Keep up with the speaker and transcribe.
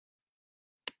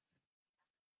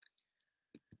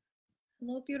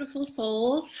Hello, beautiful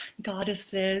souls,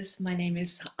 goddesses. My name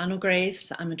is Anu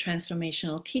Grace. I'm a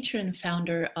transformational teacher and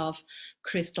founder of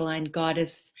Crystalline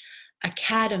Goddess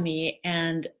Academy.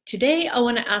 And today I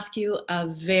want to ask you a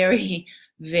very,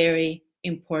 very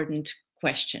important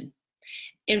question.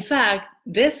 In fact,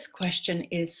 this question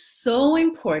is so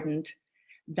important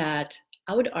that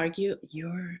I would argue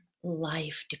your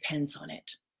life depends on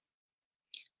it.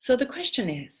 So the question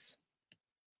is,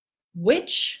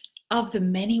 which of the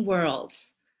many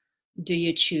worlds do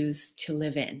you choose to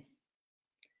live in?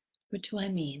 What do I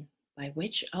mean by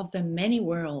which of the many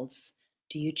worlds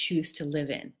do you choose to live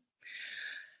in?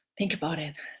 Think about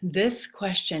it. This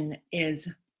question is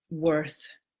worth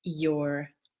your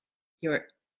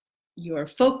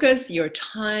focus, your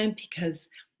time, because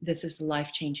this is a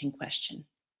life-changing question.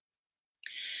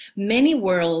 Many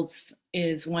worlds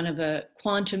is one of a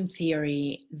quantum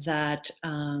theory that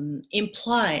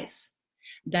implies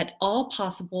that all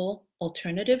possible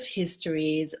alternative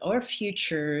histories or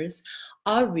futures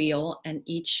are real, and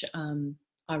each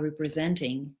are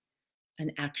representing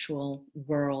an actual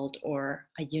world or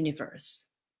a universe.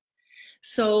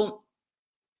 So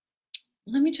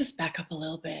let me just back up a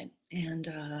little bit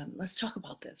and let's talk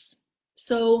about this.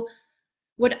 So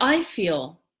what I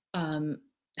feel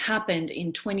happened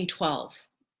in 2012,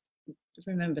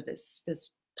 remember this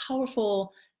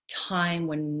powerful time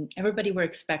when everybody were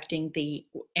expecting the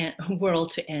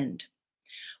world to end.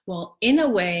 Well, in a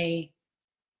way,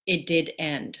 it did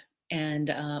end.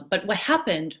 And but what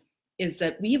happened is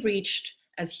that we reached,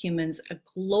 as humans, a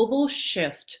global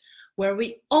shift where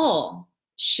we all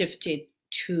shifted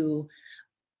to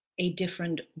a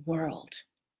different world,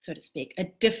 so to speak, a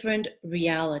different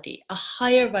reality, a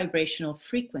higher vibrational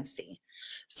frequency.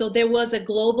 So there was a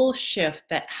global shift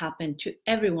that happened to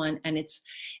everyone, and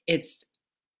it's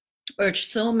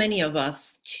urged so many of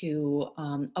us to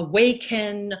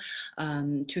awaken,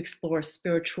 to explore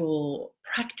spiritual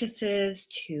practices,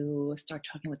 to start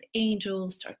talking with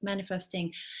angels, start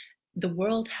manifesting. The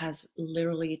world has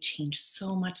literally changed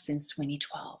so much since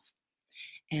 2012.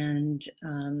 And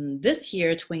this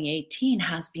year, 2018,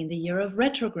 has been the year of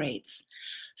retrogrades.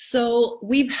 So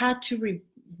we've had to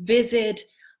revisit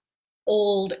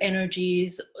old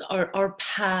energies, our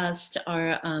past,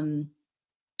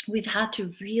 we've had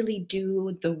to really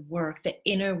do the work, the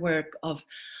inner work of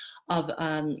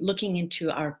looking into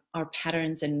our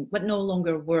patterns and what no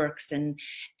longer works,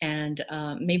 and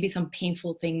maybe some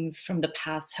painful things from the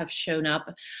past have shown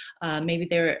up. Maybe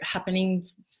they're happening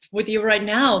with you right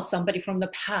now. Somebody from the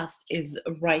past is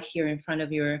right here in front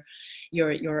of your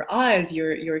eyes,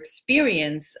 your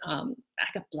experience,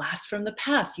 like a blast from the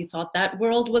past. You thought that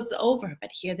world was over, but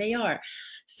here they are.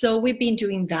 So we've been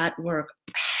doing that work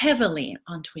heavily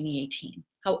on 2018.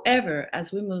 However,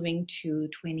 as we're moving to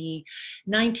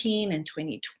 2019 and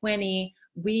 2020,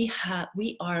 we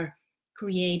are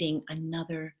creating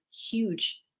another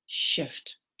huge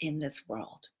shift in this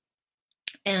world.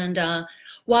 And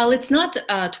while it's not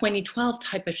a 2012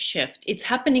 type of shift, it's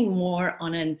happening more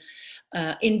on an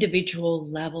individual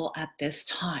level at this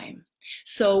time.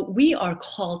 So we are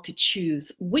called to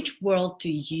choose which world do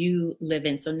you live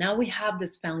in. So now we have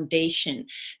this foundation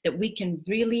that we can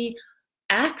really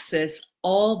access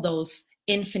all those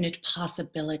infinite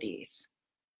possibilities.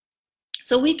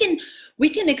 So we can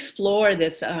explore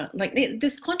this like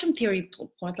this quantum theory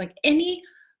point, like any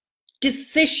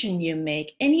decision you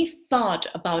make, any thought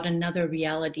about another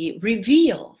reality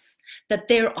reveals that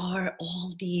there are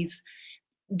all these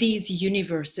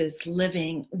universes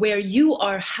living where you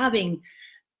are having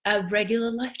a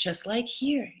regular life just like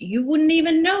here. You wouldn't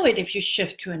even know it if you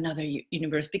shift to another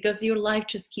universe, because your life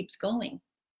just keeps going.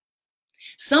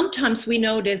 Sometimes we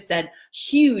notice that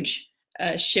huge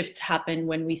shifts happen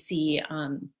when we see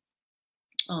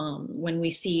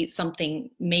something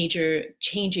major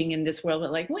changing in this world. We're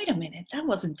like, wait a minute, that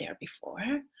wasn't there before.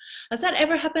 Has that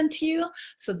ever happened to you?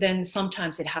 So then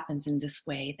sometimes it happens in this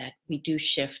way, that we do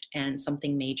shift, and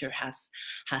something major has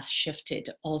shifted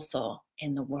also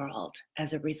in the world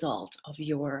as a result of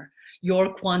your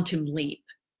quantum leap.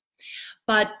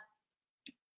 But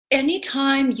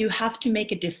anytime you have to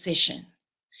make a decision,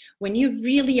 when you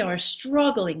really are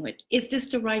struggling with, is this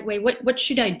the right way? What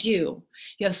should I do?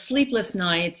 You have sleepless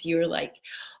nights. You're like,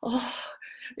 oh,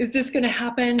 is this going to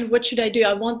happen? What should I do?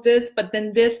 I want this, but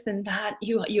then this, then that.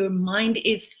 Your mind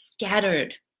is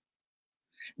scattered.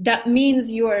 That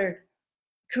means you're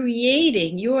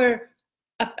creating, you're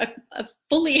a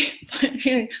fully,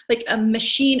 like a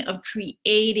machine of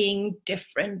creating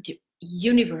different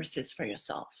universes for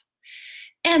yourself.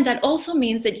 And that also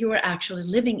means that you are actually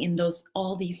living in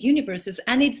all these universes,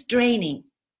 and it's draining.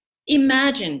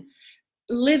 Imagine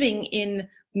living in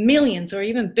millions or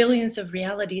even billions of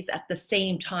realities at the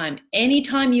same time.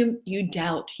 Anytime you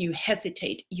doubt, you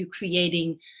hesitate, you're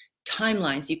creating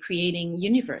timelines, you're creating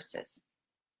universes.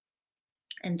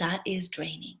 And that is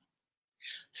draining.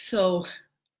 So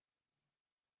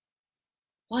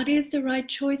what is the right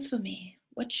choice for me?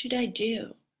 What should I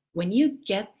do? When you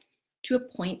get to a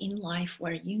point in life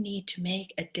where you need to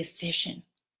make a decision,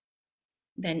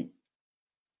 then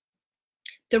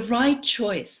the right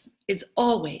choice is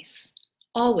always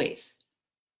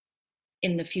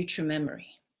in the future memory,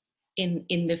 in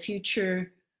the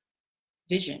future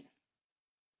vision.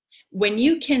 When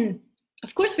you can,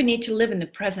 of course, we need to live in the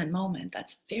present moment.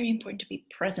 That's very important to be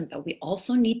present, but we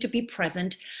also need to be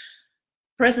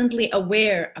presently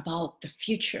aware about the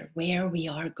future, where we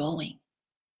are going.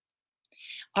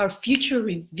 Our future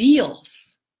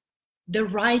reveals the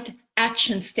right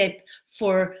action step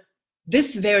for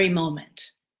this very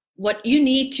moment. What you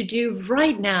need to do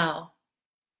right now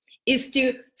is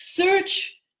to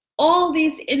search all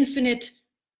these infinite,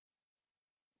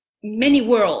 many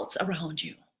worlds around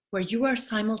you where you are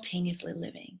simultaneously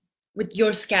living with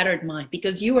your scattered mind,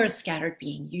 because you are a scattered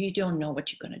being. You don't know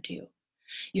what you're going to do.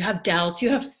 You have doubts, you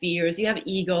have fears, you have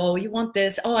ego, you want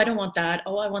this, oh, I don't want that,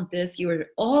 oh, I want this. You're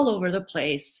all over the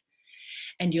place,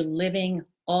 and you're living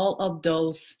all of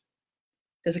those.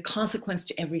 There's a consequence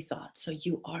to every thought, so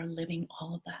you are living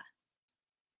all of that.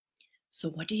 So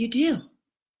what do you do?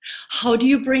 How do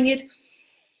you bring it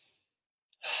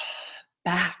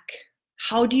back?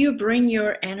 How do you bring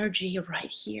your energy right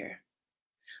here?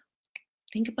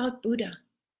 Think about Buddha.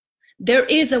 There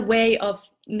is a way of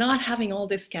not having all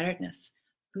this scatteredness.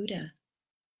 Buddha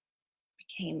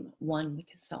became one with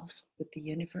himself, with the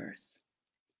universe.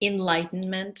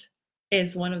 Enlightenment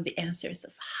is one of the answers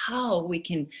of how we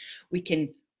can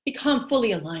become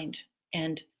fully aligned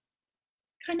and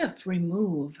kind of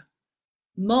remove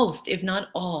most, if not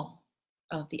all,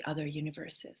 of the other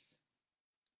universes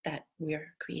that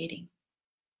we're creating.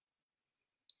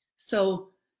 So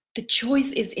the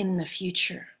choice is in the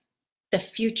future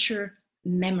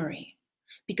memory.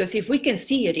 Because if we can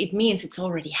see it, it means it's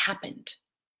already happened.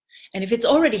 And if it's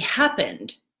already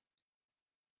happened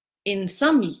in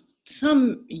some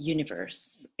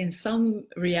universe, in some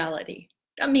reality,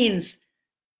 that means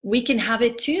we can have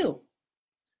it too.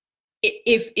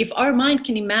 If our mind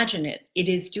can imagine it, it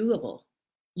is doable.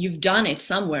 You've done it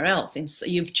somewhere else. And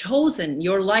you've chosen,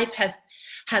 your life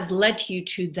has led you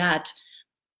to that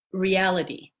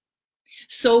reality.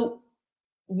 So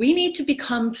we need to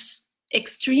become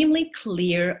extremely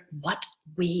clear what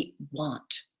we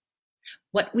want,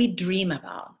 what we dream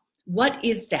about, what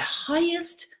is the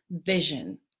highest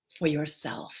vision for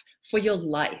yourself, for your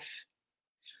life.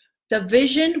 The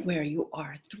vision where you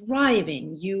are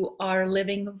thriving, you are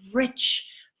living rich,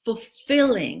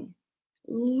 fulfilling,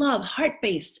 love,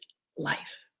 heart-based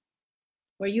life,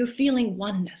 where you're feeling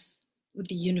oneness with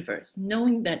the universe,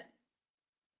 knowing that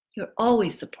you're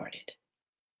always supported.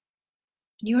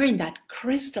 You're in that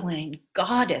crystalline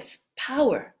goddess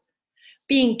power,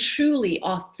 being truly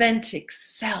authentic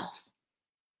self.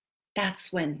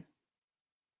 That's when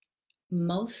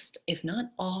most, if not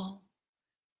all,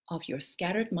 of your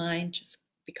scattered mind just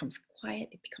becomes quiet.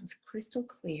 It becomes crystal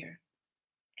clear,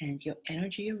 and your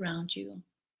energy around you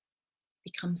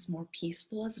becomes more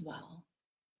peaceful as well.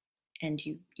 And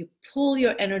you pull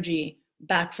your energy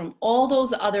back from all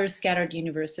those other scattered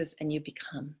universes, and you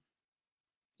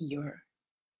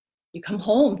come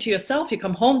home to yourself, you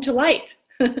come home to light,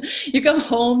 you come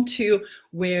home to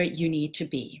where you need to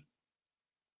be.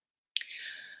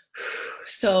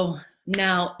 So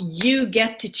now you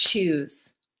get to choose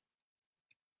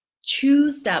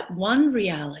that one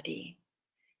reality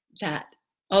that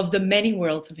of the many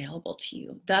worlds available to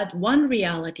you, that one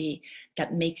reality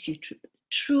that makes you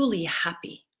truly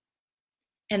happy,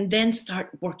 and then start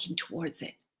working towards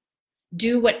it.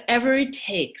 Do whatever it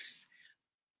takes.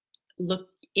 Look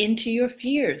into your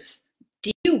fears.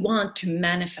 Do you want to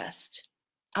manifest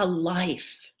a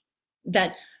life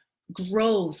that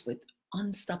grows with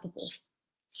unstoppable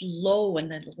flow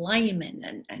and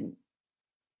alignment and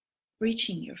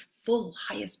reaching your full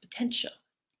highest potential?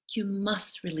 You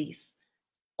must release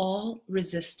all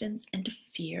resistance and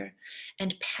fear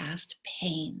and past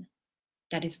pain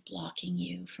that is blocking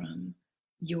you from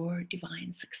your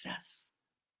divine success.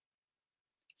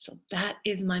 So that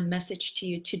is my message to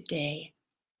you today.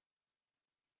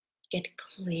 Get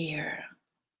clear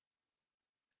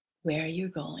where you're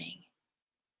going.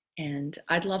 And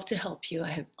I'd love to help you.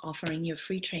 I'm offering you a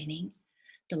free training.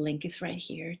 The link is right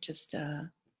here. Just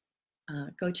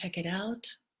go check it out.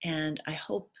 And I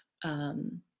hope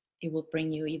it will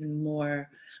bring you even more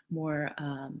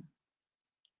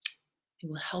It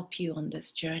will help you on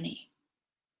this journey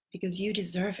because you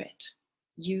deserve it.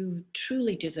 You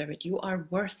truly deserve it. You are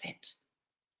worth it.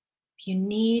 You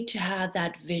need to have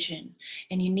that vision,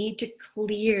 and you need to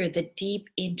clear the deep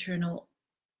internal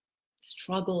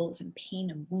struggles and pain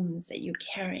and wounds that you're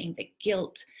carrying, the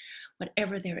guilt,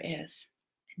 whatever there is,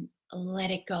 and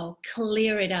let it go,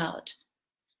 clear it out,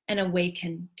 and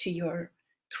awaken to your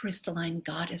crystalline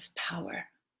goddess power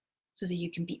so that you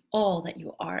can be all that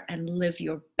you are and live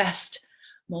your best,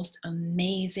 most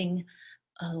amazing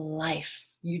life.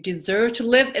 You deserve to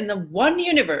live in the one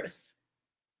universe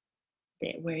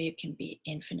where you can be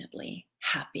infinitely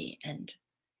happy and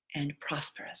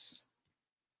prosperous.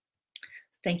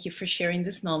 Thank you for sharing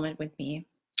this moment with me.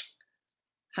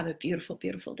 Have a beautiful,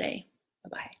 beautiful day.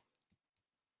 Bye-bye.